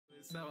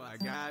So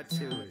I got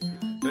to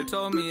it. They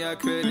told me I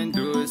couldn't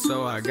do it,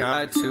 so I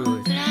got to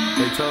it.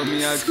 They told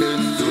me I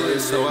couldn't do it,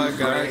 so I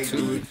got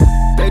to it.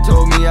 They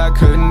told me I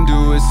couldn't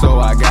do it, so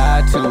I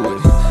got to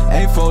it.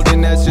 Ain't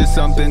folding, that's just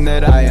something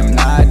that I am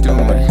not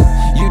doing.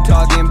 You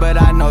talking, but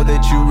I know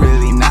that you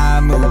really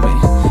not moving.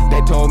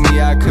 They told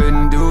me I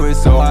couldn't do it,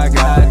 so I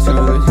got to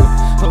it.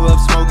 Pull up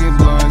smoking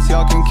blunts,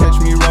 y'all can catch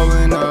me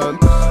rolling up.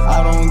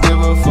 I don't give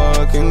a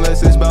fuck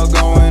unless it's about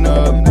going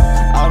up.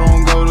 I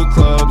don't go to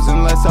clubs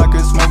unless I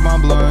could smoke my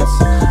blunts.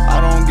 I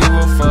don't give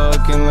a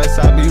fuck unless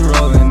I be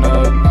rolling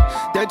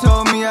up. They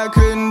told me I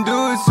couldn't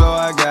do it, so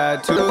I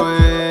got to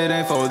it.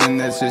 Ain't folding,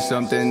 that's just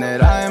something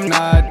that I am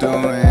not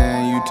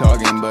doing. You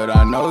talking, but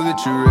I know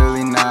that you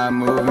really not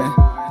moving.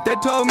 They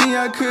told me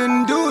I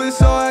couldn't do it,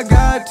 so I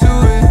got to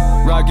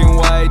it. Rockin'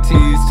 white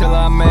tees till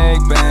I make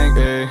bank,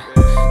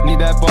 ayy. Need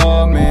that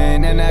ball,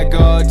 man, and that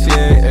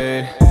Gaultier,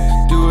 ayy.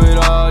 Do it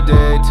all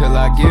day till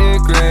I get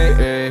great,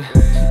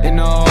 ayy. In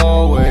the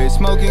hallway,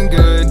 smoking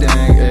good,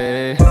 dang,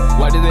 ayy.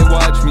 Why did they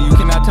watch me? You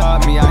cannot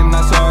top me, I'm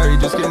not sorry,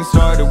 just getting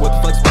started.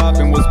 What the fuck's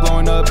poppin'? What's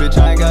blowing up, bitch?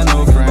 I ain't got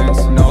no friends.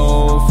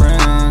 No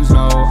friends,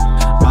 no.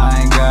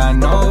 I ain't got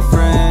no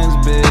friends,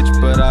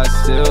 bitch, but I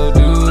still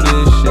do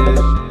this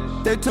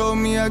shit. They told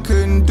me I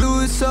couldn't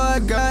do it, so I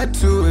got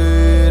to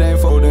it. Ain't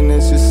folding,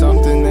 it's just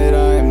something that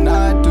I am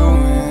not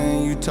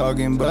doing. You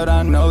talking, but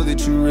I know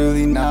that you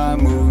really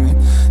not moving.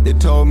 They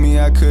told me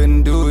I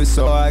couldn't do it,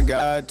 so I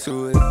got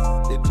to it.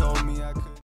 They told